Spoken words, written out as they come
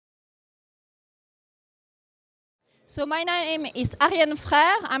So my name is Ariane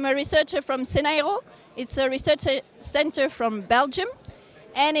Frére. I'm a researcher from Cenaero. It's a research center from Belgium.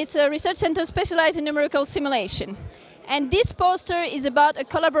 And it's a research center specialized in numerical simulation. And this poster is about a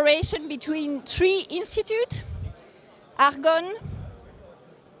collaboration between 3 institutes. Argonne,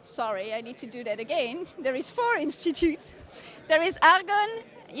 sorry, I need to do that again. There is 4 institutes. There is Argonne,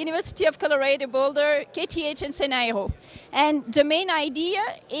 University of Colorado Boulder, KTH and Cenaero. And the main idea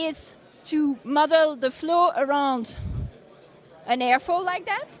is to model the flow around an airfoil like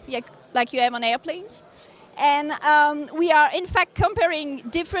that, like you have on airplanes. And we are in fact comparing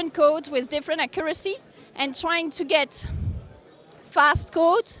different codes with different accuracy and trying to get fast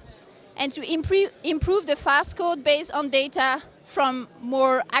code and to improve the fast code based on data from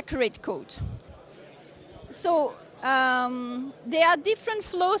more accurate code. So there are different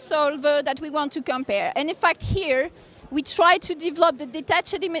flow solvers that we want to compare. And in fact here we try to develop the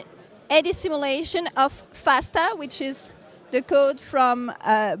Detached Eddy Simulation of FASTA, which is the code from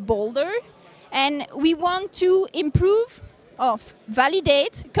Boulder. And we want to improve,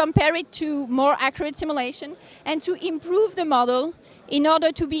 validate, compare it to more accurate simulation, and to improve the model in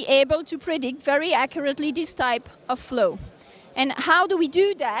order to be able to predict very accurately this type of flow. And how do we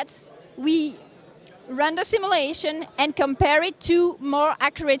do that? We run the simulation and compare it to more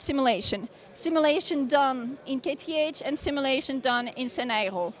accurate simulation. Simulation done in KTH and simulation done in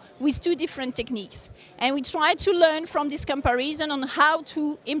Cenaero with 2 different techniques. And we try to learn from this comparison on how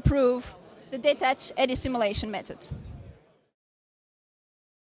to improve the Detached Eddy Simulation method.